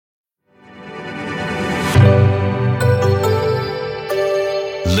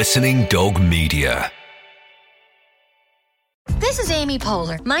Listening Dog Media. This is Amy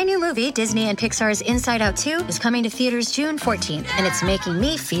Poehler. My new movie, Disney and Pixar's Inside Out 2, is coming to theaters June 14th, and it's making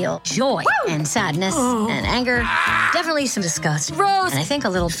me feel joy and sadness and anger, definitely some disgust, and I think a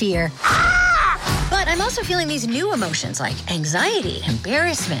little fear. But I'm also feeling these new emotions like anxiety,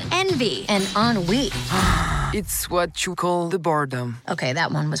 embarrassment, envy, and ennui. It's what you call the boredom. Okay,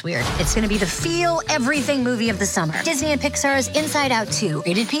 that one was weird. It's going to be the feel everything movie of the summer. Disney and Pixar's Inside Out 2.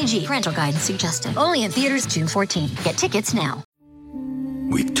 Rated PG. Parental guidance suggested. Only in theaters June 14th. Get tickets now.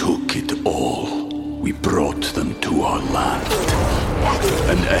 We took it all. We brought them to our land.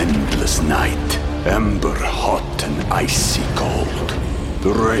 An endless night. Ember hot and icy cold.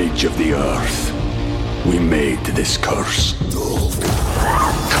 The rage of the earth. We made this curse.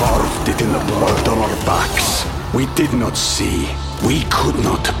 Carved it in the blood on our backs. We did not see. We could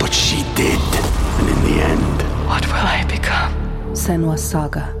not, but she did. And in the end... What will I become? Senua's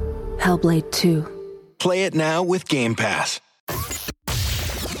Saga. Hellblade 2. Play it now with Game Pass.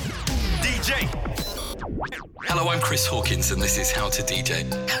 DJ! Hello, I'm Chris Hawkins, and this is How to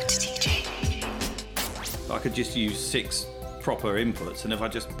DJ. How to DJ. I could just use 6 proper inputs, and if I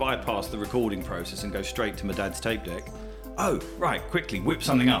just bypass the recording process and go straight to my dad's tape deck, oh, right, quickly whip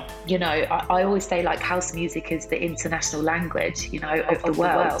something up. You know, I always say, like, house music is the international language, you know, of the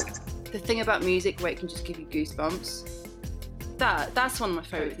world. The thing about music where it can just give you goosebumps, that's one of my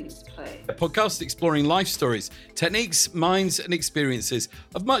favourite things to play. A podcast exploring life stories, techniques, minds and experiences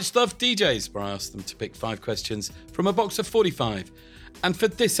of much-loved DJs, where I asked them to pick 5 questions from a box of 45. And for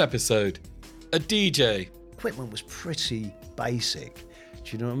this episode, a DJ. Equipment was pretty basic.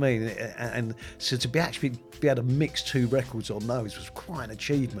 Do you know what I mean? And so to be able to mix 2 records on those was quite an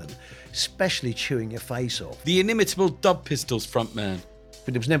achievement, especially chewing your face off. The inimitable Dub Pistols frontman.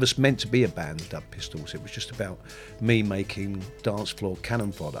 But it was never meant to be a band, Dub Pistols. It was just about me making dance floor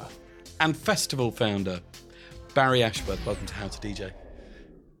cannon fodder. And festival founder, Barry Ashworth. Welcome to How to DJ.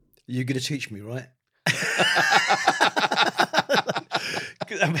 You're going to teach me, right?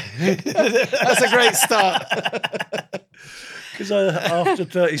 That's a great start. Because after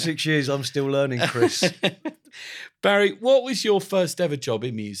 36 years, I'm still learning, Chris. Barry, what was your first ever job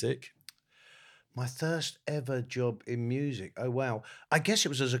in music? My first ever job in music? Oh, wow. I guess it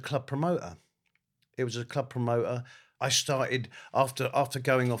was as a club promoter. I started after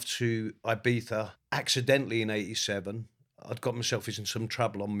going off to Ibiza accidentally in 87. I'd got myself in some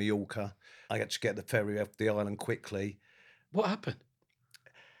trouble on Mallorca. I had to get the ferry off the island quickly. What happened?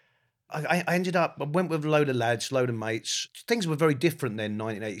 I went with a load of lads, load of mates. Things were very different then,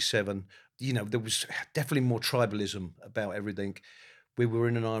 1987. You know, there was definitely more tribalism about everything. We were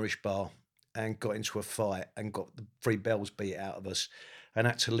in an Irish bar and got into a fight and got the 3 bells beat out of us and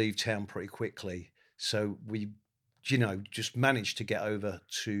had to leave town pretty quickly. So we, you know, just managed to get over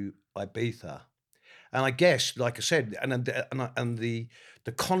to Ibiza. And I guess, like I said, and the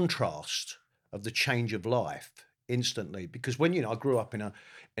contrast of the change of life instantly, because when, you know, I grew up on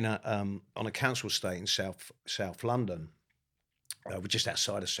a council estate in South London, we're just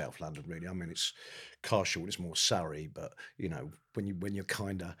outside of South London, really. I mean, it's Carshall, it's more Surrey, but you know, when you're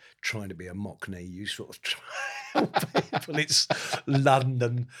kind of trying to be a Mockney, you sort of try people. It's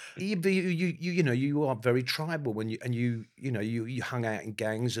London. You know, you are very tribal when you hung out in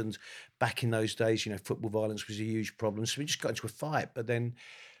gangs, and back in those days, you know, football violence was a huge problem. So we just got into a fight, but then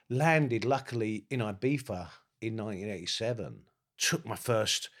landed luckily in Ibiza in 1987. Took my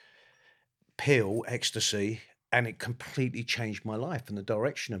first pill, ecstasy, and it completely changed my life and the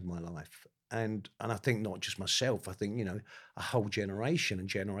direction of my life. And I think not just myself, I think, you know, a whole generation and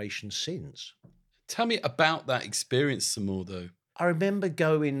generations since. Tell me about that experience some more, though. I remember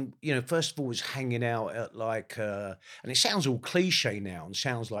going, you know, first of all, was hanging out at like, and it sounds all cliche now and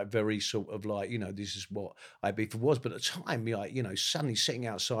sounds like very sort of like, you know, this is what Ibiza was. But at the time, like, you know, suddenly sitting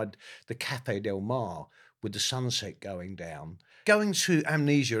outside the Café Del Mar with the sunset going down, going to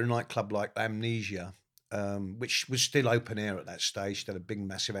Amnesia, a nightclub like Amnesia, which was still open air at that stage. They had a big,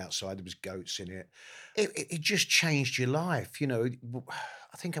 massive outside. There was goats in it. It just changed your life. You know,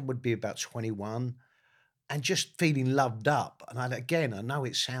 I think I would be about 21 and just feeling loved up. And I know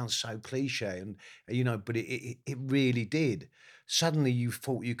it sounds so cliche and, you know, but it really did. Suddenly you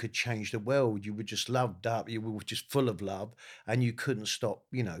thought you could change the world. You were just loved up. You were just full of love and you couldn't stop,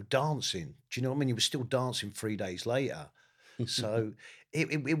 you know, dancing. Do you know what I mean? You were still dancing 3 days later. So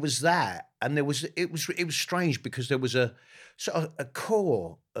it was that, and it was strange because there was a sort of a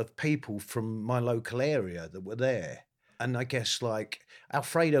core of people from my local area that were there, and I guess like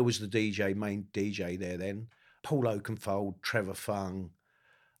Alfredo was the main DJ there then, Paul Oakenfold, Trevor Fung,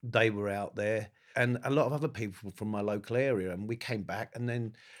 They were out there, and a lot of other people from my local area. And we came back, and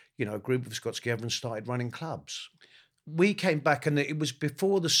then, a group of us got together and started running clubs. We came back, and it was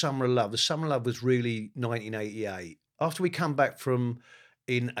before the Summer of Love. The Summer of Love was really 1988. After we come back from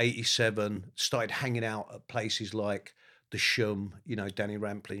in 87, started hanging out at places like the Shum, Danny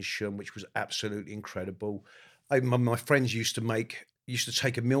Ramplin's Shum, which was absolutely incredible. My friends used to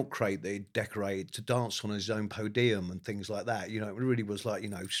take a milk crate they decorated to dance on his own podium and things like that. It really was like,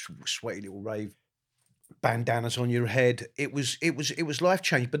 sweaty little rave, bandanas on your head. It was life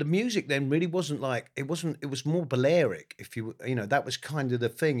changing. But the music then really wasn't like, it was more Balearic. If that was kind of the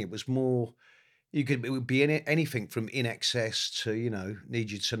thing. It was more, it would be anything from In Excess to,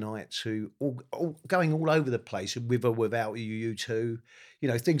 Need You Tonight to all going all over the place, with or without you two,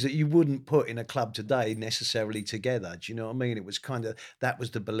 things that you wouldn't put in a club today necessarily together. Do you know what I mean? It was kind of, that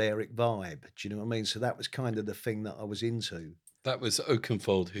was the Balearic vibe. Do you know what I mean? So that was kind of the thing that I was into. That was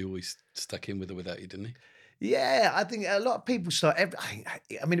Oakenfold who always stuck in with or without you, didn't he? Yeah, I think a lot of people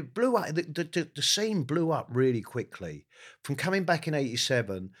it blew up. The scene blew up really quickly from coming back in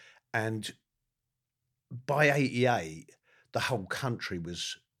 87, and by 88, the whole country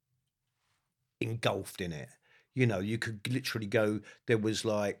was engulfed in it. You could literally go, there was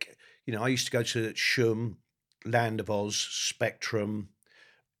like, I used to go to Shum, Land of Oz, Spectrum,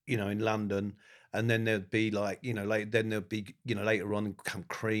 in London. And then there'd be like, then there'd be, later on come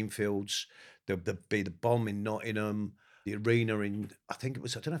Creamfields. There'd be the Bomb in Nottingham, the Arena in, I think it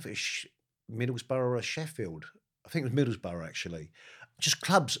was, I don't know if it was Middlesbrough or Sheffield. I think it was Middlesbrough, actually. Just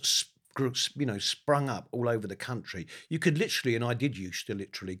clubs, sprung up all over the country. You could literally, and I did used to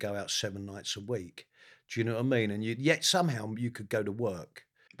literally go out 7 nights a week. Do you know what I mean? And yet somehow you could go to work.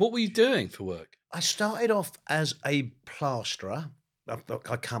 What were you doing for work? I started off as a plasterer.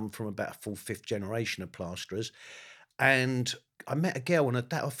 I come from about a full 5th generation of plasterers, and I met a girl, and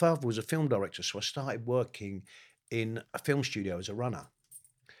her father was a film director, so I started working in a film studio as a runner.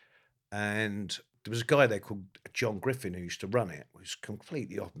 And there was a guy there called John Griffin who used to run it, who was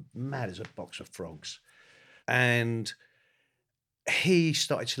completely mad as a box of frogs. And he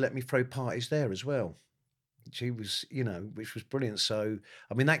started to let me throw parties there as well. She was, which was brilliant. So,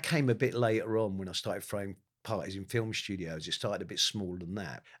 that came a bit later on when I started throwing parties in film studios. It started a bit smaller than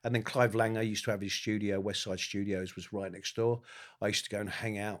that. And then Clive Langer used to have his studio. West Side Studios was right next door. I used to go and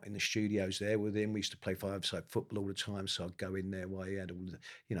hang out in the studios there with him. We used to play five-a-side football all the time, so I'd go in there while he had all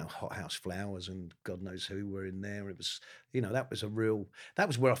the, Hot House Flowers and God knows who were in there. It was, that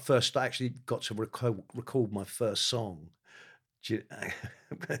was where I first actually got to record my first song.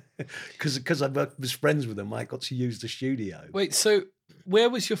 Because I was friends with them, I got to use the studio. Wait, so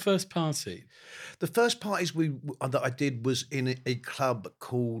where was your first party? The first parties that I did was in a club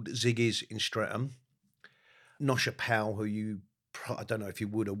called Ziggy's in Streatham. Nosha Powell, who I don't know if you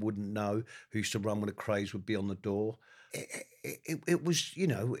would or wouldn't know, who used to run with the Craze, would be on the door. It was,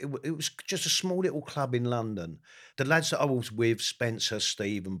 it was just a small little club in London. The lads that I was with, Spencer,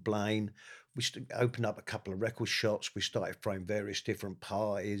 Steve and Blaine, we opened up a couple of record shops. We started throwing various different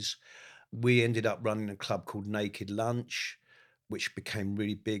parties. We ended up running a club called Naked Lunch, which became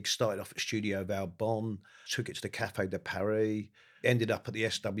really big. Started off at Studio Valbonne, took it to the Café de Paris, ended up at the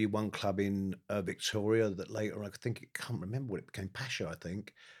SW1 club in Victoria that later, I can't remember what it became, Pasha, I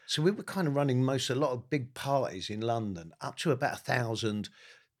think. So we were kind of running a lot of big parties in London, up to about 1,000,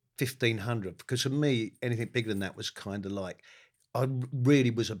 1,500. Because for me, anything bigger than that was kind of like, I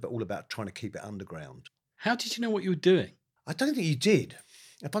really was all about trying to keep it underground. How did you know what you were doing? I don't think you did.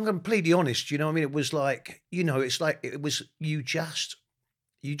 If I'm completely honest, it was like, it's like it was, you just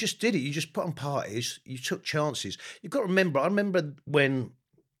did it. You just put on parties, you took chances. You've got to remember, I remember when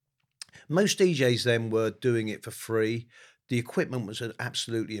most DJs then were doing it for free. The equipment was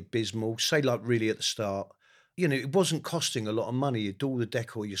absolutely abysmal, say like really at the start. It wasn't costing a lot of money. You'd do all the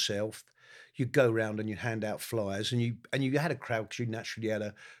decor yourself. You'd go around and you'd hand out flyers, and you had a crowd because you naturally had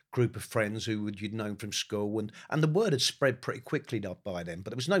a group of friends you'd known from school, and the word had spread pretty quickly by then.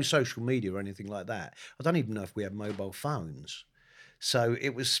 But there was no social media or anything like that. I don't even know if we had mobile phones, so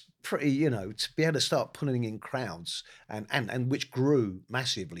it was pretty, to be able to start pulling in crowds and which grew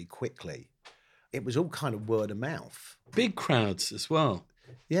massively quickly. It was all kind of word of mouth, big crowds as well.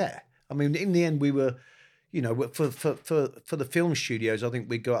 Yeah, in the end we were. For the film studios, I think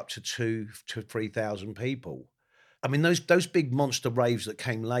we go up to 2,000 to 3,000 people. Those big monster raves that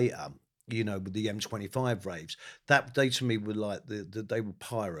came later, with the M25 raves, that they to me were like they were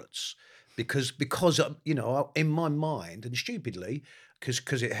pirates, because in my mind, and stupidly,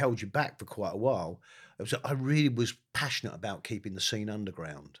 because it held you back for quite a while, I really was passionate about keeping the scene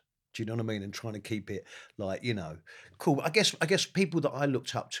underground. Do you know what I mean? And trying to keep it like, cool. I guess people that I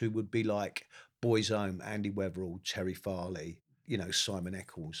looked up to would be like Boys Home, Andy Weatherall, Terry Farley, Simon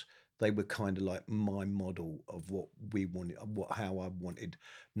Eccles. They were kind of like my model of what we wanted, how I wanted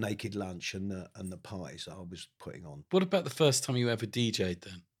Naked Lunch and the parties that I was putting on. What about the first time you ever DJ'd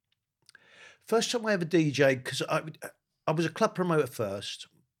then? First time I ever DJ'd, because I was a club promoter first.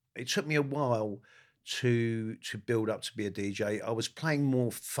 It took me a while to build up to be a DJ. I was playing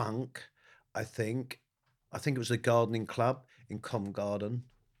more funk, I think. I think it was the Gardening Club in Covent Garden.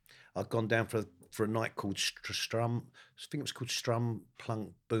 I'd gone down for a night called Strum. I think it was called Strum,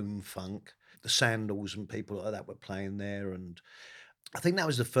 Plunk, Boom, Funk. The Sandals and people like that were playing there, and I think that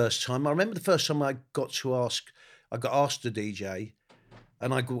was the first time. I remember the first time I got asked to DJ,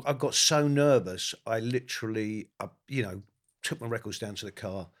 and I got so nervous. I literally, took my records down to the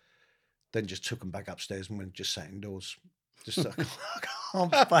car, then just took them back upstairs and went just sat indoors. Just I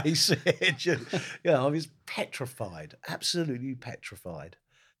can't face it. I was petrified, absolutely petrified.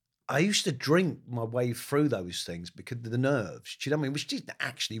 I used to drink my way through those things because of the nerves. Do you know what I mean? Which didn't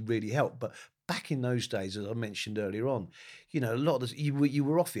actually really help. But back in those days, as I mentioned earlier on, a lot of this, you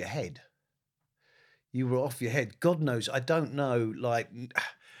were off your head. You were off your head. God knows, I don't know. Like,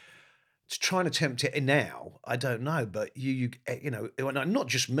 to try and attempt it now, I don't know. But not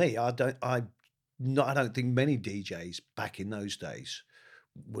just me. I don't think many DJs back in those days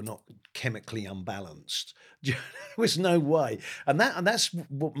were not chemically unbalanced. There was no way, and that's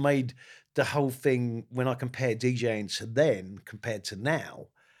what made the whole thing. When I compare DJing to then compared to now,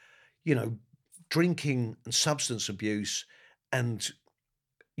 drinking and substance abuse, and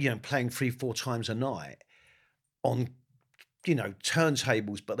playing 3-4 times a night on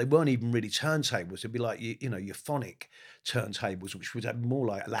turntables, but they weren't even really turntables. It'd be like your phonic turntables, which would have more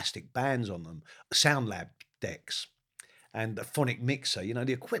like elastic bands on them, Sound Lab decks, and a phonic mixer.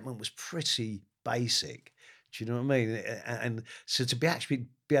 The equipment was pretty basic. Do you know what I mean? And so to be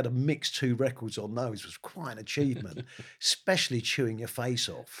able to mix 2 records on those was quite an achievement, especially chewing your face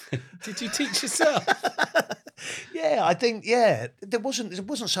off. Did you teach yourself? Yeah, I think, there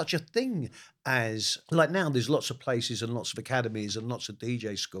wasn't such a thing as, like now there's lots of places and lots of academies and lots of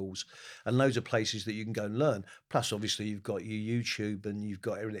DJ schools and loads of places that you can go and learn. Plus, obviously, you've got your YouTube and you've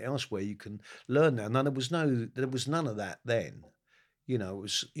got everything else where you can learn now. Now, there was none of that then. It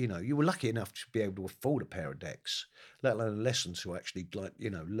was, you were lucky enough to be able to afford a pair of decks, let alone a lesson to actually,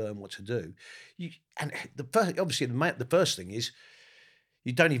 learn what to do. The first thing is,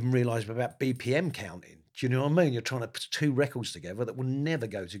 you don't even realise about BPM counting. Do you know what I mean? You're trying to put 2 records together that will never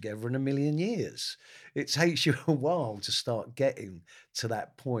go together in a million years. It takes you a while to start getting to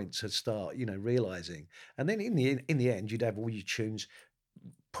that point, to start, realising. And then in the end, you'd have all your tunes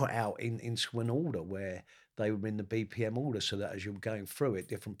put out into an order where they were in the BPM order, so that as you're going through it,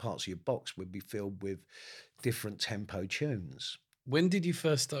 different parts of your box would be filled with different tempo tunes. When did you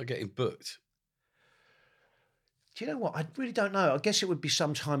first start getting booked? Do you know what? I really don't know. I guess it would be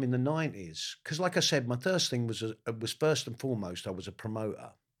sometime in the 90s. Because like I said, my first thing was first and foremost, I was a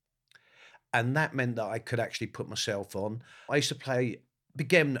promoter. And that meant that I could actually put myself on. I used to play,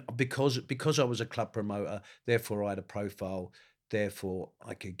 again, because I was a club promoter, therefore I had a profile, therefore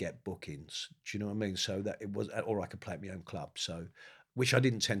I could get bookings. Do you know what I mean? So that it was, or I could play at my own club. So, which I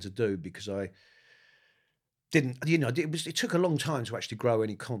didn't tend to do because I didn't, it took a long time to actually grow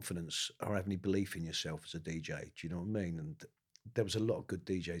any confidence or have any belief in yourself as a DJ. Do you know what I mean? And there was a lot of good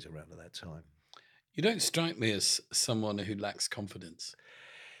DJs around at that time. You don't strike me as someone who lacks confidence.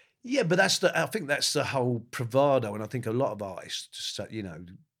 Yeah, but I think that's the whole bravado, and I think a lot of artists,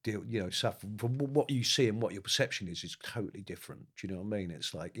 suffer from what you see and what your perception is totally different. Do you know what I mean?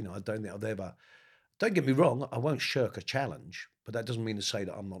 It's like, I don't think I've ever. Don't get me wrong, I won't shirk a challenge, but that doesn't mean to say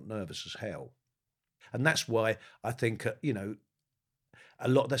that I'm not nervous as hell. And that's why I think,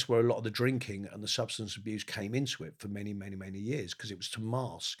 that's where a lot of the drinking and the substance abuse came into it for many, many, many years, because it was to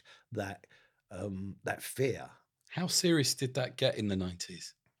mask that fear. How serious did that get in the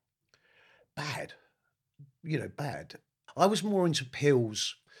 90s? Bad. Bad. I was more into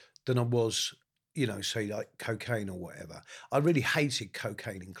pills than I was, say like cocaine or whatever. I really hated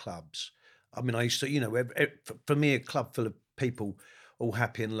cocaine in clubs. I mean, I used to, for me, a club full of people all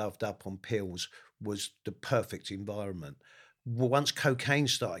happy and loved up on pills was the perfect environment. Once cocaine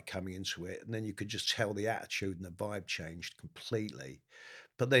started coming into it, and then you could just tell the attitude and the vibe changed completely.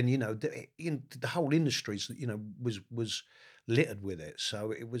 But then, the whole industry, was littered with it. So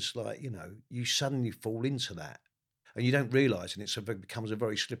it was like, you suddenly fall into that and you don't realise, and it becomes a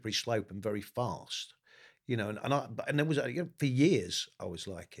very slippery slope and very fast, and there was, for years I was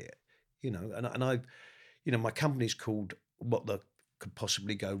like it, and I, my company's called what the Could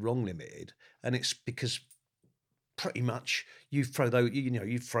Possibly Go Wrong Limited, and it's because pretty much you throw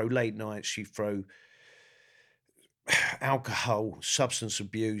you throw late nights, you throw alcohol, substance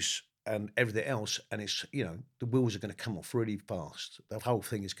abuse, and everything else, and it's the wheels are going to come off really fast. The whole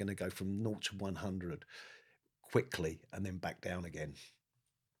thing is going to go from 0 to 100 quickly, and then back down again.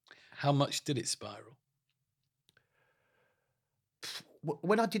 How much did it spiral?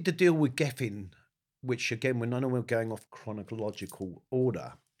 When I did the deal with Geffen, which again, when I know we're going off chronological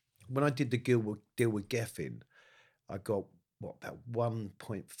order, when I did the deal with Geffen, I got about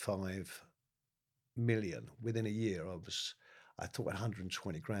 1.5 million within a year. I thought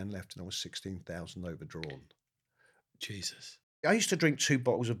 120 grand left, and I was 16,000 overdrawn. Jesus. I used to drink 2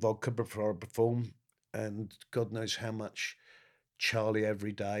 bottles of vodka before I perform, and God knows how much Charlie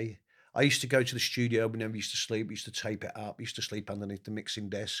every day. I used to go to the studio. We never used to sleep. We used to tape it up. We used to sleep underneath the mixing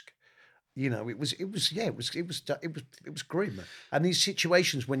desk. It was grim. And these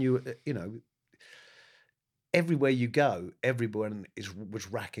situations when everywhere you go, everyone was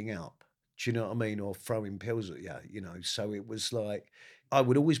racking up. Do you know what I mean? Or throwing pills at you, So it was like, I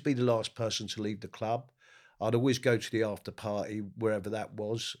would always be the last person to leave the club. I'd always go to the after party, wherever that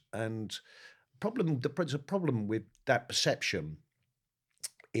was. And the problem with that perception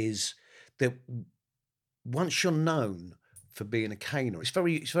is that once you're known for being a caner,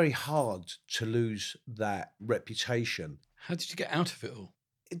 it's very hard to lose that reputation. How did you get out of it all?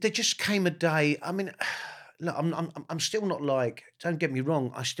 There just came a day. I mean, look, I'm still not like. Don't get me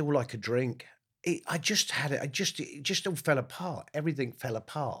wrong. I still like a drink. I just had it. It just all fell apart. Everything fell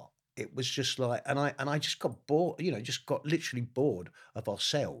apart. It was just like, and I just got bored. Just got literally bored of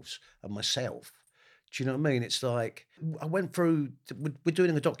ourselves and myself. Do you know what I mean? It's like I went through. We're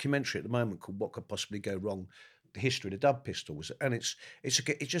doing a documentary at the moment called "What Could Possibly Go Wrong." The history of the Dub Pistols, and it's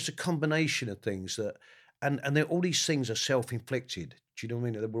just a combination of things that, and all these things are self-inflicted. Do you know what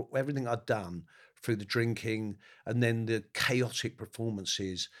I mean? Everything I'd done through the drinking, and then the chaotic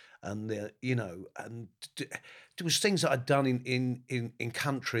performances, and there was things that I'd done in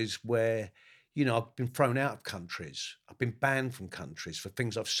countries where, I've been thrown out of countries. I've been banned from countries for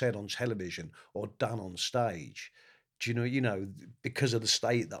things I've said on television or done on stage. Do you know, because of the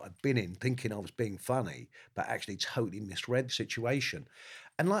state that I've been in, thinking I was being funny, but actually totally misread the situation.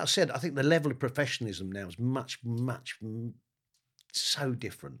 And like I said, I think the level of professionalism now is much, so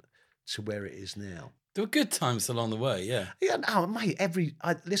different to where it is now. There were good times along the way, yeah. Yeah, no, mate.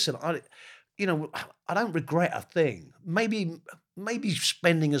 I don't regret a thing. Maybe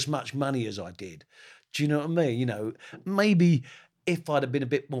spending as much money as I did. Do you know what I mean? Maybe if I'd have been a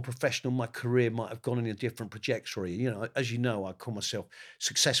bit more professional, my career might have gone in a different trajectory. As you know, I call myself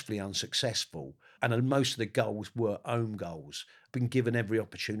successfully unsuccessful. And most of the goals were own goals. I've been given every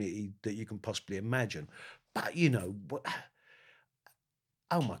opportunity that you can possibly imagine. But,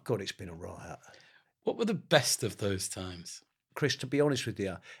 oh my God, it's been a riot. What were the best of those times? Chris, to be honest with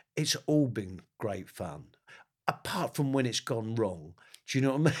you, it's all been great fun. Apart from when it's gone wrong. Do you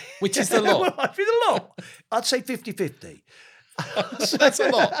know what I mean? Which is a lot. Well, it's a lot. I'd say 50-50. That's a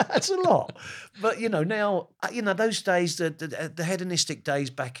lot. That's a lot. But now those days, the hedonistic days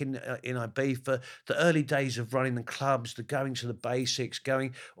back in Ibiza, the early days of running the clubs, the going to the basics,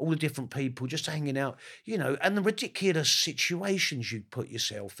 going all the different people, just hanging out, and the ridiculous situations you'd put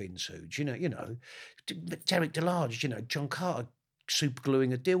yourself into. Do you know, Derek DeLarge, John Carter super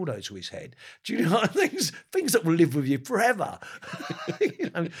gluing a dildo to his head. Do you know things that will live with you forever?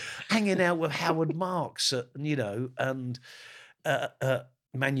 Hanging out with Howard Marks, and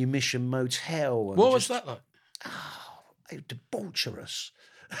Manumission Motel. And what was that like? Oh, debaucherous.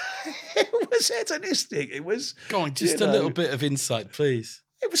 It was hedonistic. It was. Go on, just a little bit of insight, please.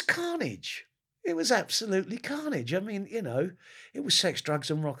 It was carnage. It was absolutely carnage. I mean, it was sex,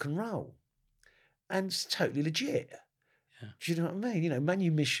 drugs, and rock and roll, and it's totally legit. Yeah. Do you know what I mean?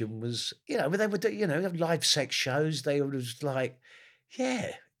 Manumission was, they would do, live sex shows. They was like,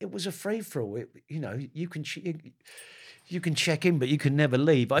 yeah, it was a free for all. You can check in, but you can never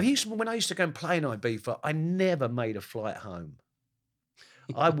leave. When I used to go and play in Ibiza, I never made a flight home.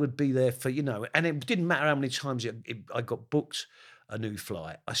 I would be there for, and it didn't matter how many times I got booked a new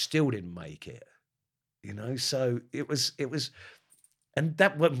flight. I still didn't make it, So it was, and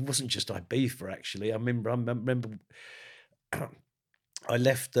that wasn't just Ibiza, actually. I remember I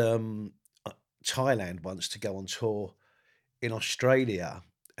left Thailand once to go on tour in Australia,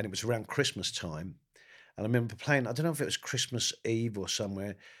 and it was around Christmas time. And I remember playing, I don't know if it was Christmas Eve or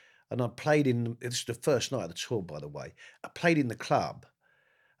somewhere, and I played it's the first night of the tour, by the way. I played in the club,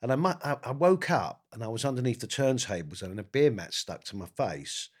 and I woke up, and I was underneath the turntables, and a beer mat stuck to my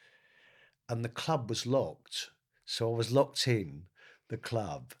face, and the club was locked. So I was locked in the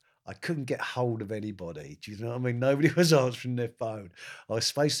club. I couldn't get hold of anybody. Do you know what I mean? Nobody was answering their phone. I was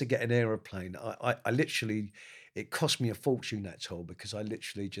supposed to get an aeroplane. I literally, it cost me a fortune that tour because I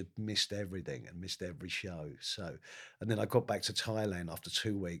literally just missed everything and missed every show. So, and then I got back to Thailand after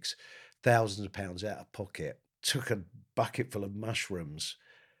 2 weeks, thousands of pounds out of pocket, took a bucket full of mushrooms,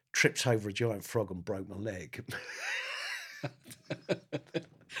 tripped over a giant frog and broke my leg.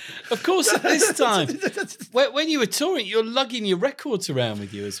 Of course, at this time, when you were touring, you're lugging your records around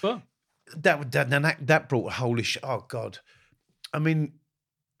with you as well. That brought a whole issue. Oh, God. I mean,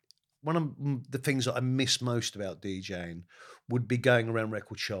 one of the things that I miss most about DJing would be going around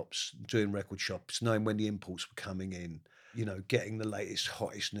record shops, doing record shops, knowing when the imports were coming in, you know, getting the latest,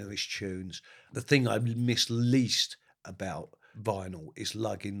 hottest, newest tunes. The thing I miss least about vinyl is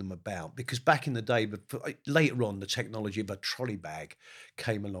lugging them about, because back in the day, later on, the technology of a trolley bag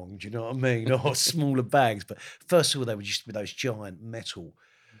came along, do you know what I mean, or smaller bags, but first of all they would just be those giant metal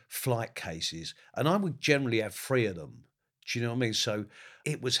flight cases, and I would generally have 3 of them, do you know what I mean? So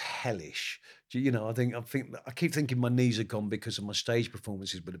it was hellish. You know, I keep thinking my knees are gone because of my stage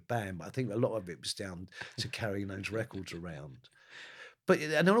performances with a band, but I think a lot of it was down to carrying those records around. But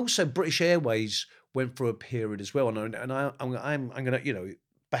and then also British Airways went through a period as well, and I'm gonna, you know,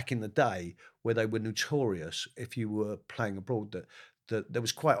 back in the day where they were notorious if you were playing abroad, that there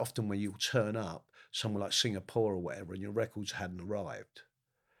was quite often where you'll turn up somewhere like Singapore or whatever, and your records hadn't arrived,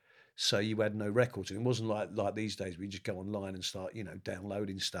 so you had no records, and it wasn't like these days where you just go online and start, you know,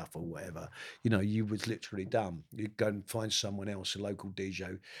 downloading stuff or whatever. You know, you was literally done. You'd go and find someone else, a local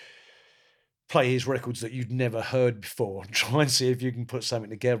DJ, play his records that you'd never heard before and try and see if you can put something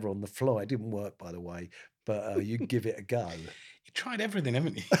together on the fly. It didn't work, by the way, but you give it a go. You tried everything,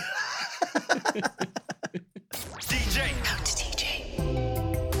 haven't you? DJ. Go to DJ.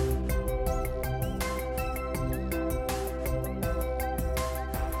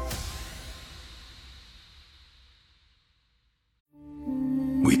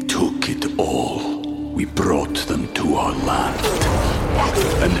 We took it all. We brought them to our land.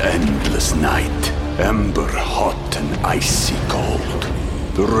 An endless night, ember hot and icy cold.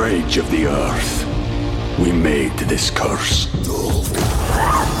 The rage of the earth. We made this curse.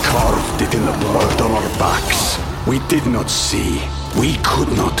 Carved it in the blood on our backs. We did not see. We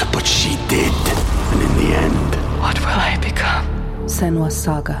could not, but she did. And in the end... What will I become? Senua's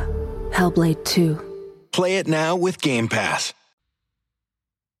Saga. Hellblade 2. Play it now with Game Pass.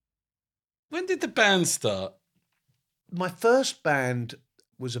 When did the band start? My first band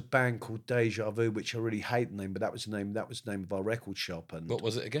was a band called Deja Vu, which I really hate the name, but that was the name of our record shop. And what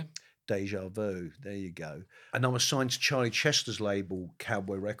was it again? Deja Vu. There you go. And I was signed to Charlie Chester's label,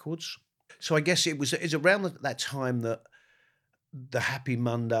 Cowboy Records. So I guess it's around that time that the Happy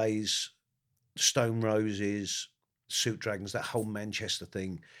Mondays, Stone Roses, Suit Dragons, that whole Manchester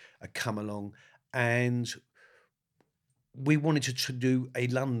thing had come along, and we wanted to do a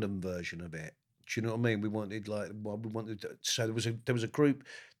London version of it. Do you know what I mean? So there was a group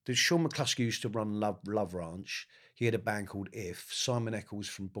that Sean McCluskey used to run Love Ranch. He had a band called If. Simon Eccles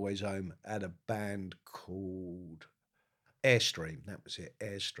from Boys Home had a band called Airstream. That was it,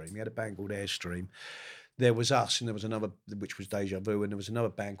 Airstream. He had a band called Airstream. There was us, and there was another, which was Deja Vu, and there was another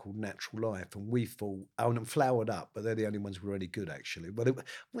band called Natural Life. And we thought, and Flowered Up, but they're the only ones who were really good, actually. Well, I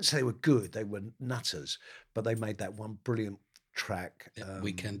wouldn't say they were good, they were nutters, but they made that one brilliant track,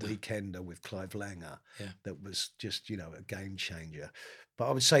 Weekender with Clive Langer, that was just, you know, a game changer. But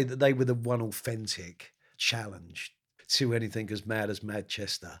I would say that they were the one authentic challenge to anything as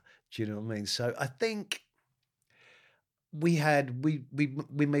Manchester. Do you know what I mean? So I think we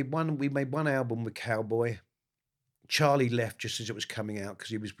made one album with Cowboy. Charlie left just as it was coming out because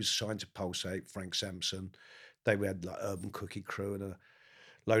he was signed to Pulsate, Frank Sampson. They had like Urban Cookie Crew and a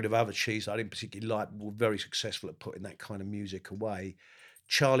load of other cheese I didn't particularly like, but were very successful at putting that kind of music away.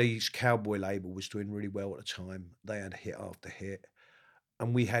 Charlie's Cowboy label was doing really well at the time. They had hit after hit.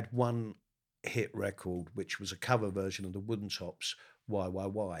 And we had one hit record, which was a cover version of the Wooden Tops,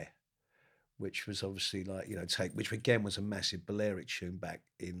 Why, which was obviously like, you know, which again was a massive Balearic tune back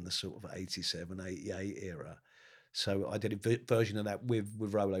in the sort of 87, 88 era. So I did a version of that with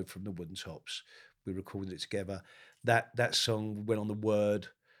Rolo from the Wooden Tops. We recorded it together. That song went on the Word.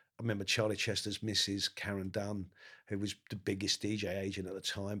 I remember Charlie Chester's missus, Karen Dunn, who was the biggest DJ agent at the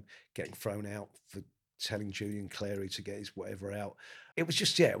time, getting thrown out for telling Julian Clary to get his whatever out. It was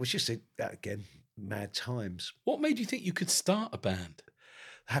just again, mad times. What made you think you could start a band?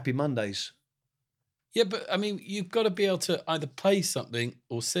 Happy Mondays. Yeah, but I mean, you've got to be able to either play something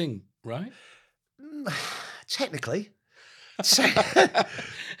or sing, right? Technically.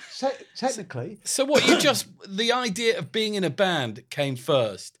 Technically. So what, the idea of being in a band came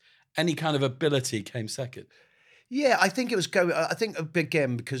first. Any kind of ability came second. Yeah, I think it was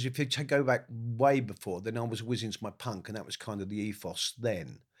again, because if you go back way before, then I was whizzing to my punk, and that was kind of the ethos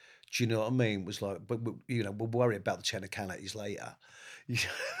then. Do you know what I mean? It was like, but we'll worry about the technicalities later.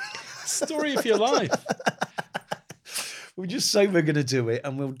 Story of your life. We'll just say we're going to do it,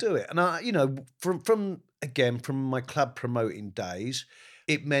 and we'll do it. And from my club promoting days,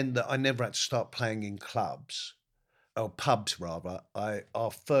 it meant that I never had to start playing in clubs, or pubs rather.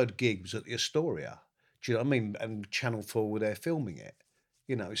 Our third gig was at the Astoria. Do you know what I mean? And Channel 4 were there filming it.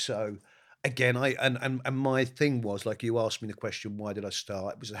 So again, and my thing was, like, you asked me the question, why did I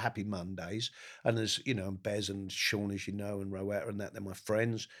start? It was the Happy Mondays, and there's and Bez and Sean, as you know, and Rowetta and that, they're my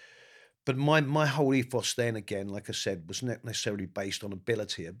friends. But my whole ethos then, again, like I said, was not necessarily based on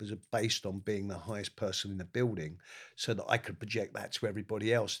ability. It was based on being the highest person in the building, so that I could project that to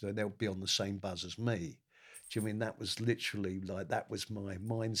everybody else, so they'll be on the same buzz as me. Do you mean that was literally like, that was my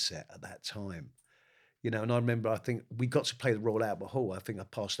mindset at that time? And I remember, I think we got to play the Royal Albert Hall. I think I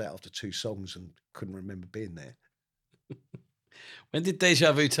passed out after 2 songs and couldn't remember being there. When did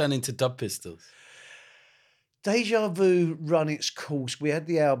Deja Vu turn into Dub Pistols? Deja Vu run its course. We had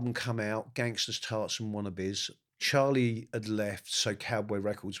the album come out, Gangsters, Tarts and Wannabes. Charlie had left, so Cowboy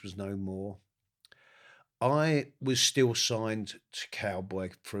Records was no more. I was still signed to Cowboy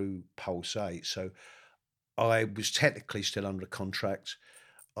through Pulse 8, so I was technically still under contract.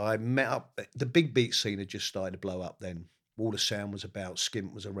 I met up, the big beat scene had just started to blow up then. All the Sound was about,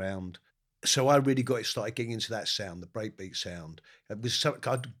 Skimp was around. So I really started getting into that sound, the breakbeat sound. It was I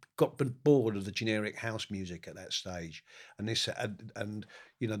got bored of the generic house music at that stage, and the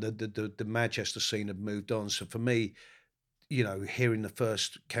Manchester scene had moved on. So for me, hearing the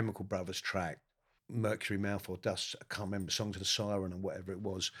first Chemical Brothers track, Mercury, Mouth or Dust, I can't remember, Song to the Siren or whatever it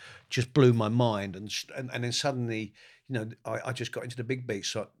was, just blew my mind. And then suddenly, I just got into the big beat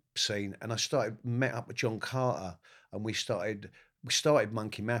scene, and I met up with John Carter, and we started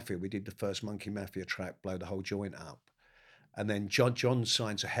Monkey Mafia. We did the first Monkey Mafia track, Blow the Whole Joint Up. And then John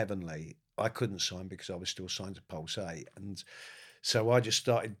signed to Heavenly. I couldn't sign because I was still signed to Pulse 8. And so I just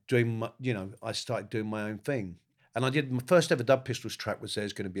started doing my own thing. And I did, my first ever Dub Pistols track was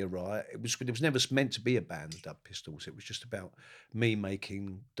There's Going to Be a Riot. It was never meant to be a band, the Dub Pistols. It was just about me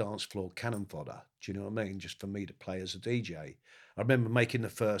making dance floor cannon fodder. Do you know what I mean? Just for me to play as a DJ. I remember making the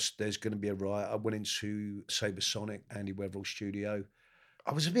first There's Going to Be a Riot. I went into Sabersonic, Andy Weatherall studio.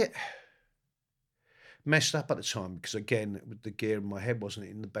 I was a bit messed up at the time because, again, with the gear in my head wasn't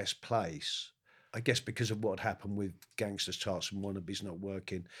in the best place. I guess because of what happened with Gangsters, Tarts and Wannabes not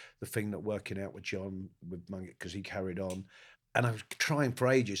working, the thing not working out with John, with Monkey, because he carried on. And I was trying for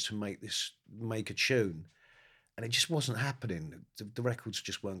ages to make a tune, and it just wasn't happening. The records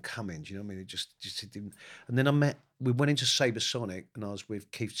just weren't coming, do you know what I mean? It didn't. And then we went into Sabersonic, and I was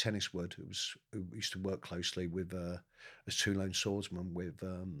with Keith Tenniswood, who used to work closely with, as Two Lone Swordsman with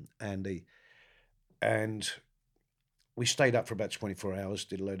Andy. And we stayed up for about 24 hours,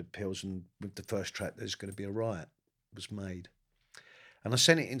 did a load of pills, and with the first track, There's Going to Be a Riot, was made. And I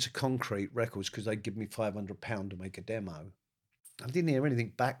sent it into Concrete Records because they'd give me £500 to make a demo. I didn't hear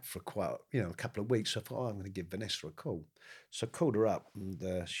anything back for quite, a couple of weeks. So I thought, I'm going to give Vanessa a call. So I called her up, and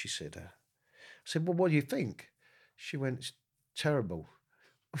she said, I said, well, what do you think? She went, it's terrible.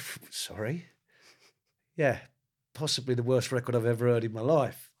 Sorry? Yeah, possibly the worst record I've ever heard in my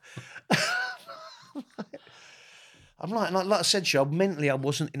life. I'm like I said to you, mentally I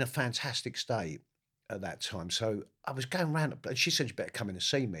wasn't in a fantastic state at that time. So I was going around, and she said, you better come in and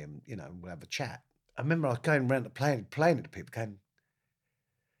see me, and we'll have a chat. I remember I was going around playing it to people, going,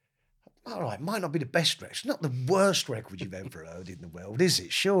 all right, might not be the best record. It's not the worst record you've ever heard in the world, is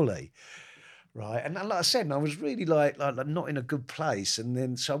it? Surely. Right. And like I said, I was really like not in a good place. And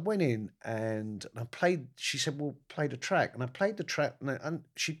then, so I went in and I played, she said, well, play the track. And I played the track, and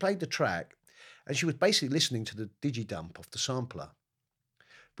she played the track. And she was basically listening to the digidump off the sampler,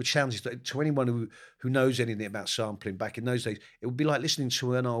 which sounds, to anyone who knows anything about sampling back in those days, it would be like listening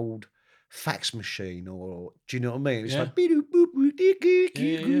to an old fax machine, or do you know what I mean? It's like,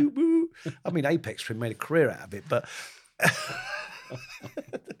 I mean, Apex made a career out of it, but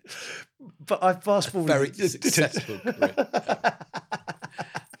but I fast forward. Very successful career.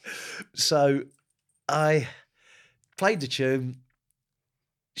 So I played the tune.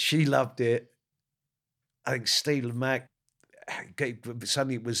 She loved it. I think Steve and Mac,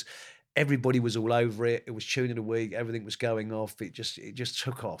 suddenly everybody was all over it. It was tune of the week. Everything was going off. It just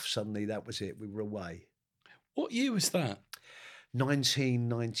took off. Suddenly that was it. We were away. What year was that?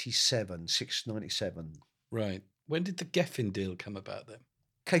 1997, 97. Right. When did the Geffen deal come about then?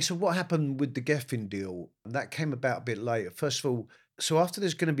 Okay, so what happened with the Geffen deal? That came about a bit later. First of all, so after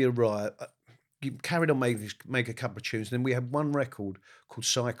There's Going to Be a Riot, you carried on make a couple of tunes. Then we had one record called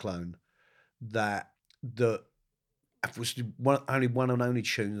Cyclone that was only one and only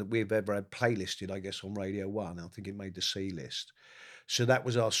tune that we've ever had playlisted, I guess, on Radio 1. I think it made the C list. So that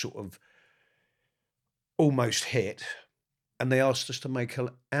was our sort of almost hit. And they asked us to make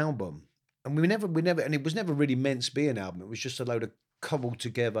an album. And we never, and it was never really meant to be an album. It was just a load of cobbled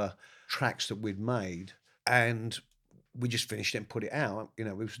together tracks that we'd made. And we just finished it and put it out. You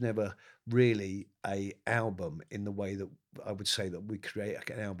know, it was never really a album in the way that I would say that we create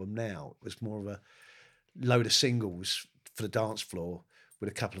an album now. It was more of a load of singles for the dance floor with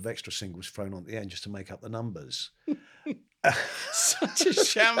a couple of extra singles thrown on at the end just to make up the numbers. Such a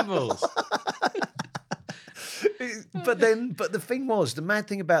shambles. But the thing was, the mad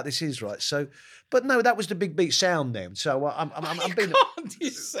thing about this is, right, so, but no, that was the Big Beat Sound then. So I'm being... Can't you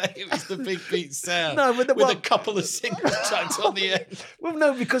say it was the Big Beat Sound? No, but with a couple of single tracks on the end. Well,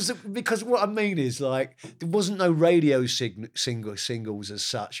 no, because what I mean is, like, there wasn't no radio singles as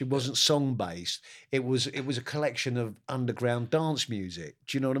such. It wasn't song based. It was a collection of underground dance music.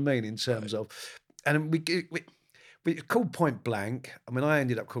 Do you know what I mean? In terms of, and we called Point Blank. I mean, I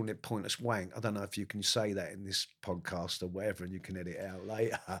ended up calling it Pointless Wank. I don't know if you can say that in this podcast or whatever, and you can edit it out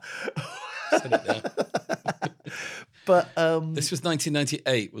later. Said it there. But this was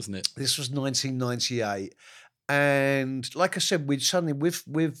 1998, wasn't it? This was 1998, and like I said, we suddenly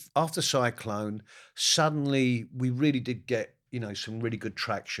with after Cyclone, suddenly we really did get some really good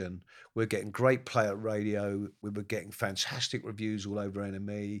traction. We're getting great play at radio. We were getting fantastic reviews all over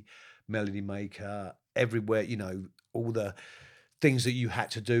NME, Melody Maker, everywhere. All the things that you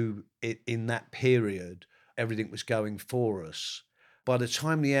had to do in that period, everything was going for us. By the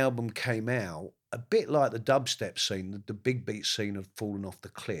time the album came out, a bit like the dubstep scene, the big beat scene had fallen off the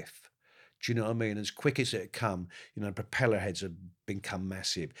cliff. Do you know what I mean? As quick as it had come, Propeller Heads had become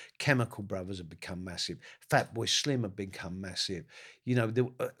massive. Chemical Brothers had become massive. Fatboy Slim had become massive.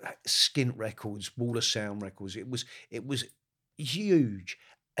 The Skint Records, Wall of Sound Records. It was huge.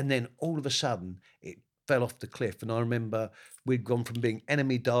 And then all of a sudden, it fell off the cliff. And I remember we'd gone from being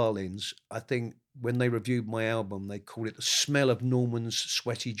enemy darlings. I think when they reviewed my album, they called it the smell of Norman's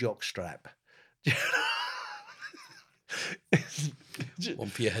sweaty jockstrap. One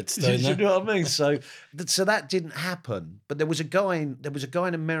for your headstone. You know what I mean? So that didn't happen. But there was a guy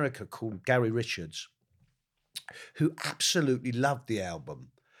in America called Gary Richards who absolutely loved the album,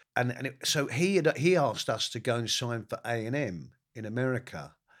 so he asked us to go and sign for A&M in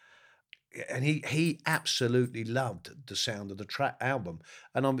America. And he absolutely loved the sound of the album.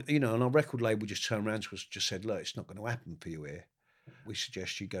 And and our record label just turned around to us and just said, look, it's not going to happen for you here. We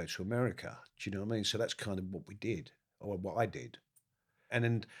suggest you go to America. Do you know what I mean? So that's kind of what we did, or what I did. And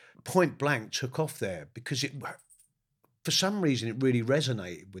then Point Blank took off there because for some reason, it really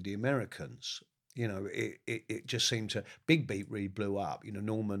resonated with the Americans. It just seemed to, Big Beat really blew up.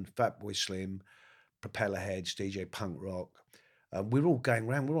 Norman, Fatboy Slim, Propeller Heads, DJ Punk Rock. We were all going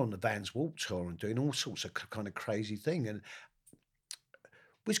around. We were on the Vans Walk tour and doing all sorts of kind of crazy thing. And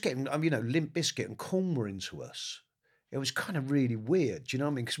we was getting, Limp Bizkit and Korn were into us. It was kind of really weird. Do you know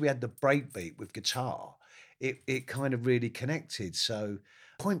what I mean? Because we had the breakbeat with guitar. It kind of really connected. So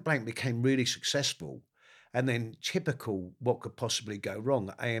Point Blank became really successful. And then typical what could possibly go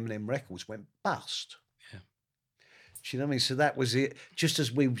wrong, A&M Records went bust. Yeah. Do you know what I mean? So that was it. Just as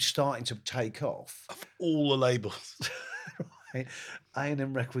we were starting to take off. Of all the labels. Right?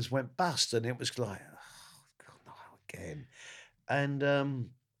 A&M Records went bust. And it was like, oh, God, no, again. And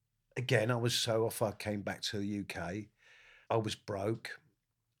again, I was so off. I came back to the UK. I was broke.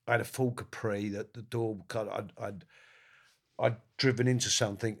 I had a full Capri that the door, I'd driven into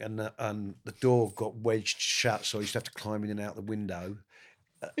something and the door got wedged shut, so I used to have to climb in and out the window.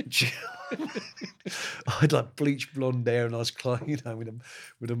 I had like bleached blonde hair and I was climbing,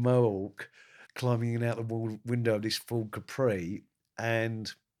 with a mohawk, climbing in and out the window of this full Capri.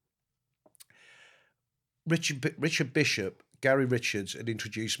 And Richard Bishop, Gary Richards, had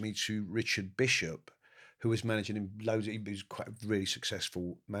introduced me to Richard Bishop, who was managing him loads. He was quite a really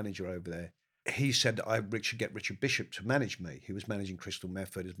successful manager over there. He said that I should get Richard Bishop to manage me. He was managing Crystal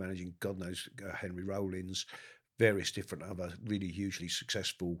Method, he was managing, God knows, Henry Rollins, various different other really hugely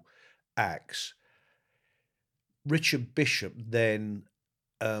successful acts. Richard Bishop then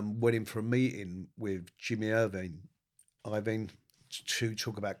went in for a meeting with Jimmy Iovine to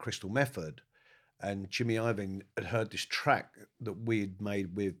talk about Crystal Method. And Jimmy Iovine had heard this track that we had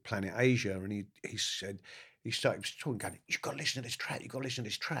made with Planet Asia, and he said, he was talking, going, you've got to listen to this track, you've got to listen to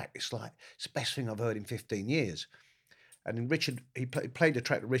this track. It's the best thing I've heard in 15 years. And then Richard, he played the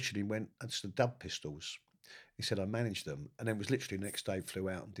track to Richard. He went, "That's the Dub Pistols." He said, "I managed them," and then was literally the next day flew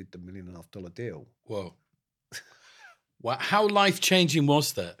out and did the $1.5 million deal. Whoa! Wow. How life-changing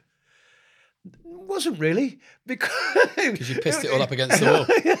was that? It wasn't really, because you pissed it all up against the wall.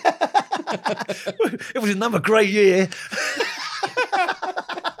 It was another great year.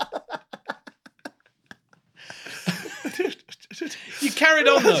 You carried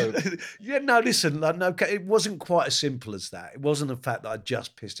on though. Yeah, no, listen, no, it wasn't quite as simple as that. It wasn't the fact that I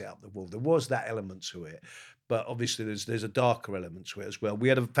just pissed it up the wall. There was that element to it, but obviously there's a darker element to it as well. We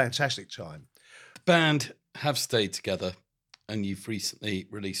had a fantastic time. The band have stayed together, and you've recently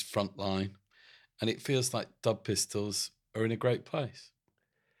released Frontline, and it feels like Dub Pistols are in a great place.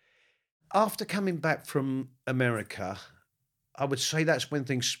 After coming back from America, I would say that's when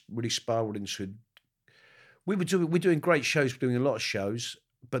things really spiraled into. We're doing great shows, we're doing a lot of shows,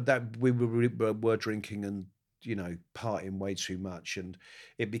 but that we were drinking and, you know, partying way too much, and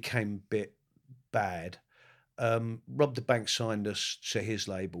it became a bit bad. Rob the Bank signed us to his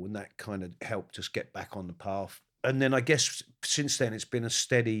label, and that kind of helped us get back on the path. And then I guess since then it's been a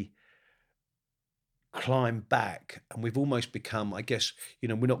steady climb back, and we've almost become, I guess, you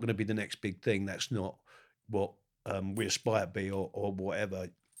know, we're not going to be the next big thing. That's not what we aspire to be or whatever.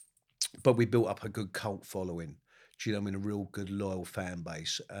 But we built up a good cult following. Do you know what I mean? A real good loyal fan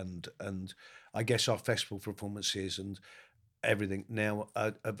base, and I guess our festival performances and everything now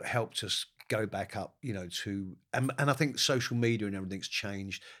have helped us go back up. You know, and I think social media and everything's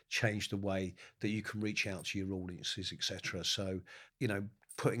changed the way that you can reach out to your audiences, etc. So, you know,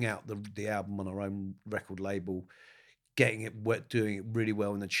 putting out the album on our own record label, getting it doing it really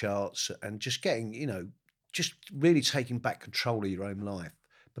well in the charts, and just getting, you know, just really taking back control of your own life.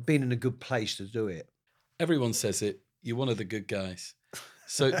 But being in a good place to do it. Everyone says it. You're one of the good guys.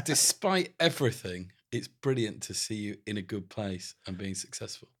 So despite everything, it's brilliant to see you in a good place and being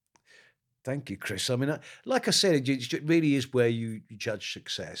successful. Thank you, Chris. I mean, like I said, it really is where you judge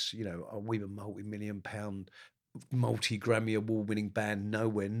success. You know, are we a multi-million-pound, multi-Grammy award-winning band? No,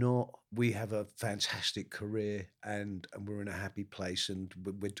 we're not. We have a fantastic career, and we're in a happy place, and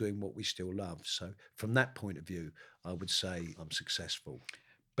we're doing what we still love. So from that point of view, I would say I'm successful.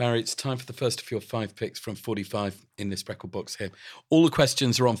 Barry, it's time for the first of your 5 picks from 45 in this record box here. All the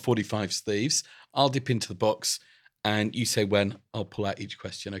questions are on 45 sleeves. I'll dip into the box and you say when. I'll pull out each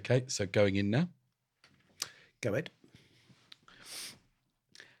question, okay? So going in now. Go ahead.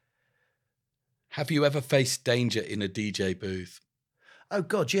 Have you ever faced danger in a DJ booth? Oh,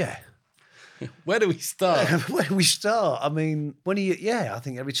 God, yeah. Where do we start? Where do we start? I mean, I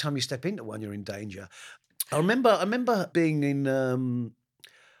think every time you step into one, you're in danger. I remember being in...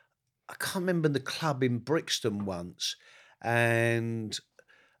 I can't remember the club in Brixton once, and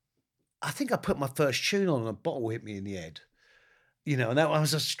I think I put my first tune on and a bottle hit me in the head. You know, and that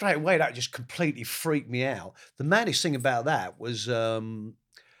was straight away, that just completely freaked me out. The maddest thing about that was the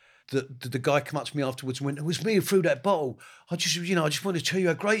guy come up to me afterwards and went, "It was me who threw that bottle. I just wanted to tell you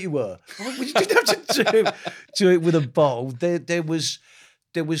how great you were." I went, well, you didn't have to do it with a bottle. There was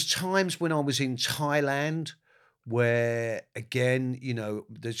times when I was in Thailand where, again, you know,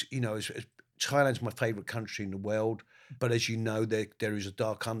 Thailand's my favourite country in the world, but as you know, there is a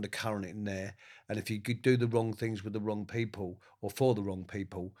dark undercurrent in there, and if you could do the wrong things with the wrong people or for the wrong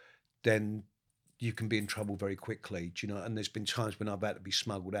people, then you can be in trouble very quickly, do you know? And there's been times when I've had to be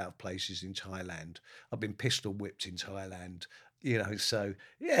smuggled out of places in Thailand. I've been pistol whipped in Thailand, you know, so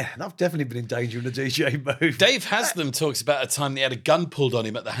yeah, and I've definitely been in danger in a DJ booth. Dave Haslam talks about a time they had a gun pulled on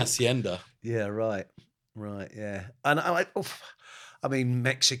him at the Hacienda. Yeah, right, yeah. And I mean,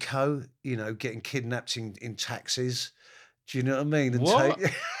 Mexico, you know, getting kidnapped in taxis. Do you know what I mean? And what?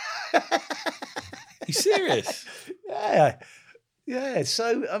 You serious? Yeah.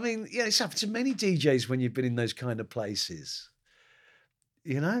 So, I mean, yeah, it's happened to many DJs when you've been in those kind of places.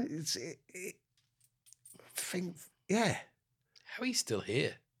 You know, yeah. How are you still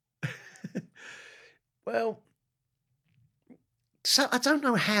here? Well, so I don't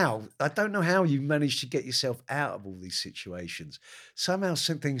know how. You managed to get yourself out of all these situations. Somehow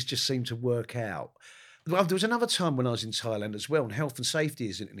some things just seem to work out. Well, there was another time when I was in Thailand as well, and health and safety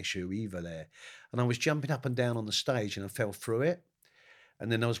isn't an issue either there. And I was jumping up and down on the stage and I fell through it.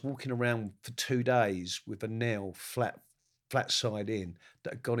 And then I was walking around for 2 days with a nail flat side in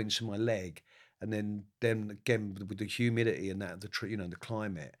that had got into my leg. And then again, with the humidity and that, the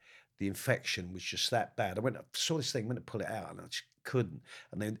climate, the infection was just that bad. I saw this thing, went to pull it out, and I just couldn't.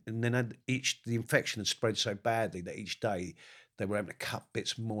 And then the infection had spread so badly that each day they were able to cut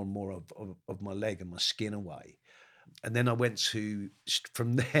bits more and more of my leg and my skin away. And then I went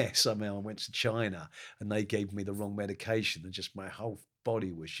from there, somehow I went to China and they gave me the wrong medication and just my whole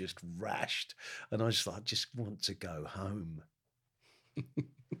body was just rashed. And I was like, I just want to go home.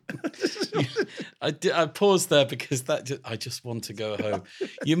 I paused there because I just want to go home.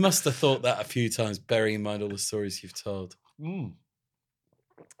 You must have thought that a few times, bearing in mind all the stories you've told.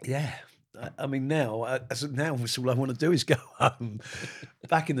 Yeah. I mean, now that's all I want to do is go home.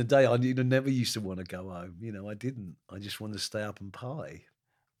 Back in the day, I never used to want to go home. I didn't. I just wanted to stay up and party.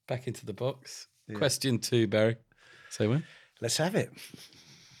 Back into the box. Yeah. Question 2, Barry. Say when? Let's have it.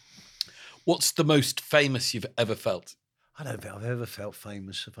 What's the most famous you've ever felt? I don't think I've ever felt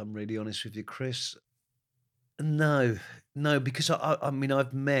famous, if I'm really honest with you, Chris. No, because I mean,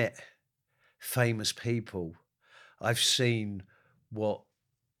 I've met famous people. I've seen what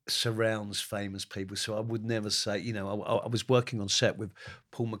surrounds famous people. So I would never say, I was working on set with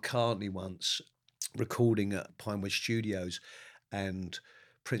Paul McCartney once, recording at Pinewood Studios, and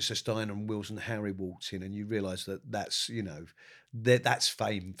Princess Diana and Wills and Harry walked in, and you realise that's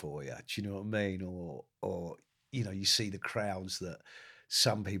fame for you. Do you know what I mean? Or you see the crowds that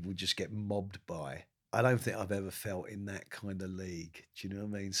some people just get mobbed by. I don't think I've ever felt in that kind of league. Do you know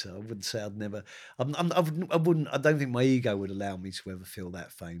what I mean? So I wouldn't say I'd never. I don't think my ego would allow me to ever feel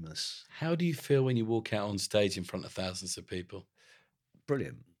that famous. How do you feel when you walk out on stage in front of thousands of people?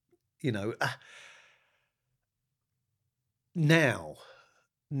 Brilliant. Now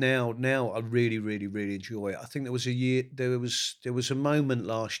I really, really, really enjoy it. I think there was a moment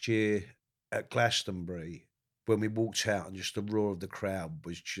last year at Glastonbury when we walked out and just the roar of the crowd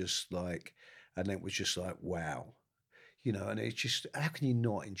was just like. And it was just like, wow, and it's just, how can you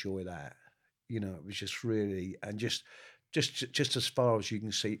not enjoy that? It was just really, and just as far as you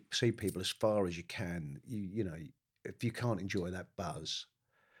can see people, as far as you can, if you can't enjoy that buzz,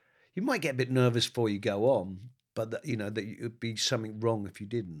 you might get a bit nervous before you go on, but that it would be something wrong if you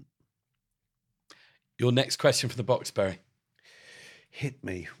didn't. Your next question for the box, Barry. Hit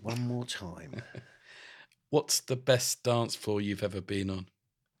me one more time. What's the best dance floor you've ever been on?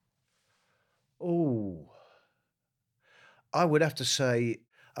 Oh, I would have to say,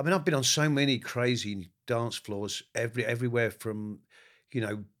 I mean, I've been on so many crazy dance floors, everywhere from,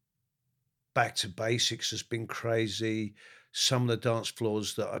 Back to Basics has been crazy. Some of the dance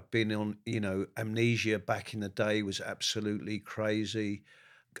floors that I've been on, Amnesia back in the day was absolutely crazy.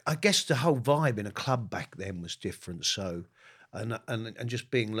 I guess the whole vibe in a club back then was different. So, and just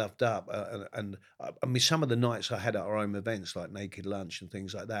being loved up, and I mean, some of the nights I had at our own events like Naked Lunch and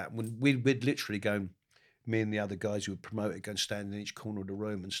things like that, when we'd literally go, me and the other guys who would promote it, go and stand in each corner of the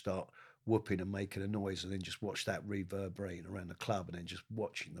room and start whooping and making a noise, and then just watch that reverberating around the club, and then just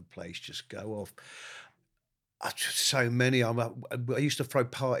watching the place just go off. So many. I used to throw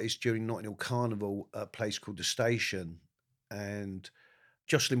parties during Notting Hill Carnival at a place called The Station, and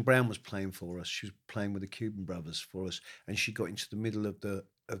Jocelyn Brown was playing for us. She was playing with the Cuban Brothers for us, and she got into the middle of the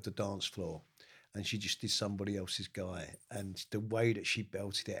dance floor, and she just did somebody else's guy. And the way that she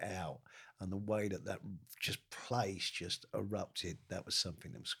belted it out, and the way that just place just erupted, that was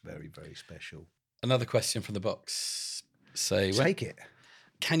something that was very, very special. Another question from the box. Take it.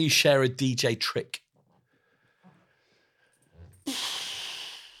 Can you share a DJ trick?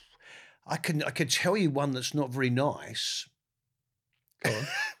 I can tell you one that's not very nice. Go on.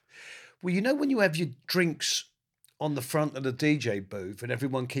 Well, when you have your drinks on the front of the DJ booth and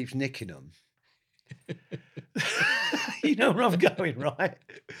everyone keeps nicking them. You know where I'm going, right?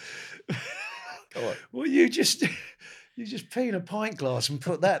 Go on. Well, you just pee in a pint glass and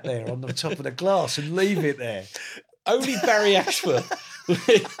put that there on the top of the glass and leave it there. Only Barry Ashworth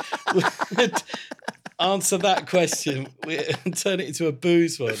would answer that question and turn it into a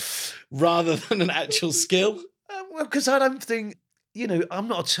booze one rather than an actual skill. Well, because I don't think, I'm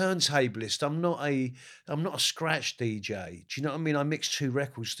not a turntablist. I'm not a scratch DJ. Do you know what I mean? I mix two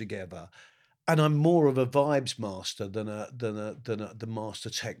records together, and I'm more of a vibes master than the master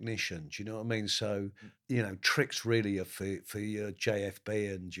technician. Do you know what I mean? So, tricks really are for your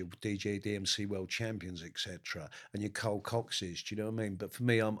JFB and your DJ DMC World Champions, etc., and your Cole Coxes. Do you know what I mean? But for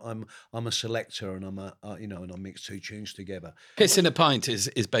me, I'm a selector, and and I mix two tunes together. Piss in a pint is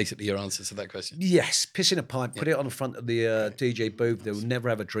basically your answer to that question. Yes, piss in a pint. Put it on the front of the DJ booth. They will never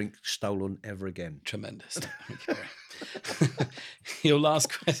have a drink stolen ever again. Tremendous. Your last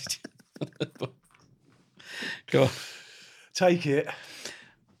question. Go on. Take it.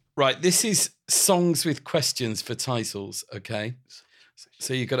 Right, this is songs with questions for titles, okay?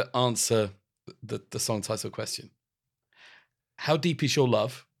 So you've got to answer the song title question. How deep is your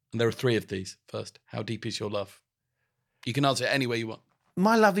love? And there are three of these. First, how deep is your love? You can answer it any way you want.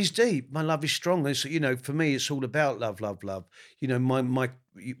 My love is deep. My love is strong. It's, for me, it's all about love, love, love. My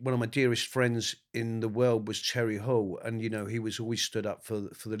one of my dearest friends in the world was Terry Hall, and he was always stood up for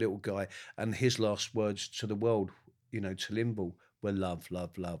the little guy. And his last words to the world, to Limble, were love,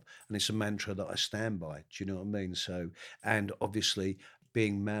 love, love. And it's a mantra that I stand by. Do you know what I mean? So, and obviously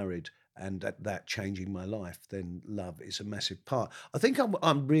being married and that changing my life, then love is a massive part. I think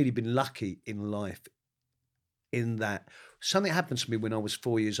I'm really been lucky in life in that something happened to me when I was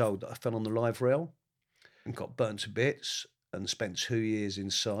 4 years old that I fell on the live rail and got burnt to bits and spent 2 years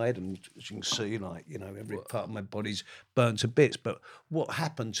inside. And as you can see, every part of my body's burnt to bits. But what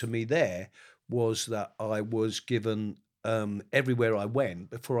happened to me there was that I was given everywhere I went,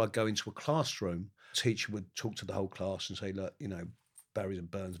 before I go into a classroom, a teacher would talk to the whole class and say, look, Barry's a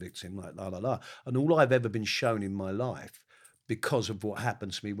burns victim, like la la la. And all I've ever been shown in my life, because of what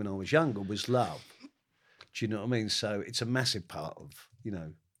happened to me when I was younger, was love. Do you know what I mean? So it's a massive part of,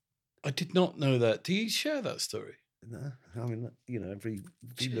 I did not know that. Do you share that story? No, I mean, if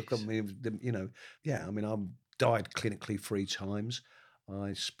you look at me, I died clinically 3 times.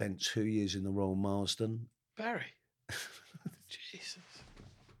 I spent 2 years in the Royal Marsden. Barry. Jesus.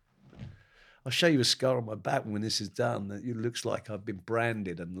 I'll show you a scar on my back when this is done. That it looks like I've been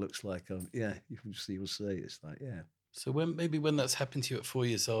branded and looks like you'll see. It's like, yeah. So when that's happened to you at 4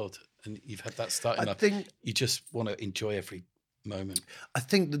 years old and you've had that starting up, you just want to enjoy every moment. I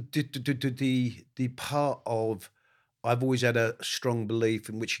think the part of, I've always had a strong belief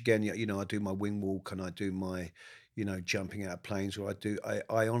in which, again, I do my wing walk and I do my, jumping out of planes, or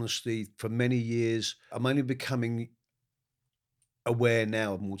I honestly, for many years, I'm only becoming aware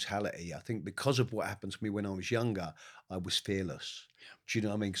now of mortality. I think because of what happened to me when I was younger, I was fearless. Yeah. Do you know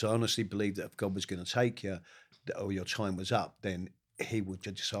what I mean? Because I honestly believed that if God was going to take you, or your time was up, then he would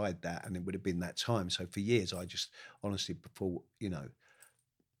decide that, and it would have been that time. So for years, I just honestly thought,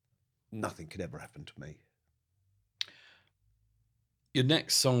 nothing could ever happen to me. Your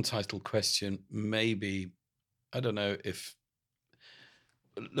next song title question, maybe, I don't know if,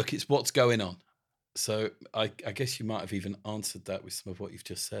 look, it's what's going on. So I guess you might have even answered that with some of what you've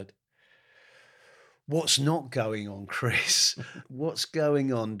just said. What's not going on, Chris? What's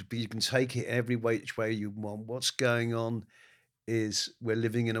going on? You can take it every which way you want. What's going on is we're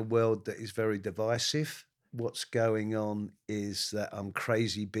living in a world that is very divisive. What's going on is that I'm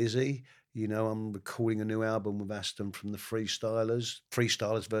crazy busy. I'm recording a new album with Aston from the Freestylers.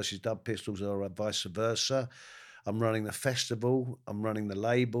 Freestylers versus Dub Pistols, or vice versa. I'm running the festival. I'm running the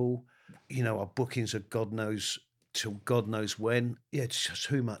label. Our bookings are God knows till God knows when. Yeah, it's just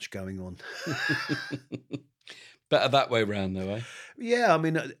too much going on. Better that way round, though, eh? Yeah, I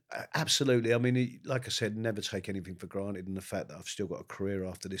mean, absolutely. I mean, like I said, never take anything for granted, and the fact that I've still got a career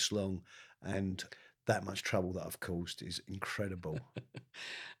after this long and that much trouble that I've caused is incredible.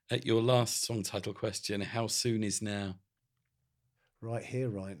 At your last song title question, how soon is now? Right here,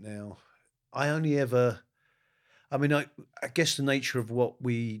 right now. I guess the nature of what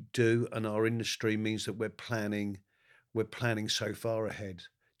we do and our industry means that we're planning so far ahead.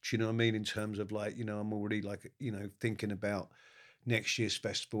 Do you know what I mean? In terms of I'm already thinking about next year's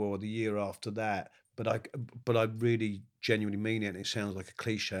festival or the year after that. But I really genuinely mean it. And it sounds like a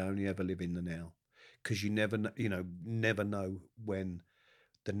cliche. I only ever live in the now, because you never know when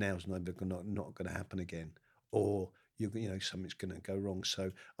the now's not going to happen again, or something's going to go wrong.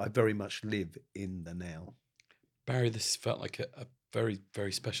 So I very much live in the now. Barry, this felt like a very,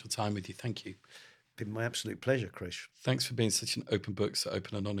 very special time with you. Thank you. Been my absolute pleasure, Chris. Thanks for being such an open book, so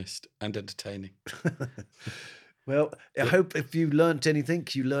open and honest and entertaining. Well, I hope if you learnt anything,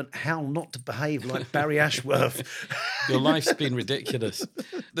 you learnt how not to behave like Barry Ashworth. Your life's been ridiculous.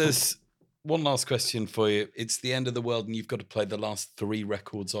 There's one last question for you. It's the end of the world and you've got to play the last 3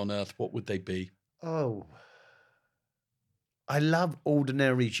 records on Earth. What would they be? Oh, I love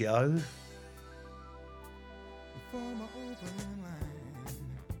Ordinary Joe.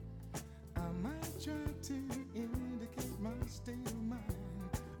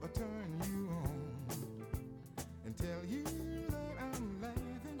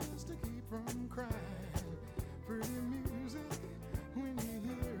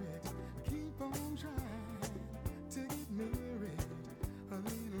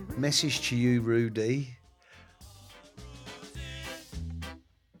 Message to you, Rudy.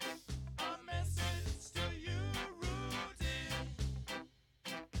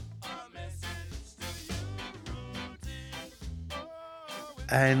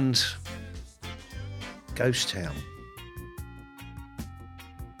 And Ghost Town.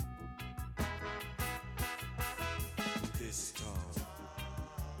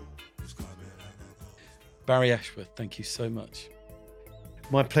 Barry Ashworth, thank you so much.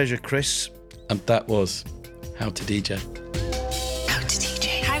 My pleasure, Chris. And that was How to DJ. How to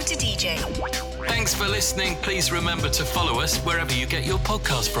DJ. How to DJ. Thanks for listening. Please remember to follow us wherever you get your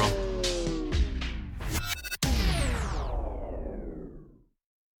podcast from.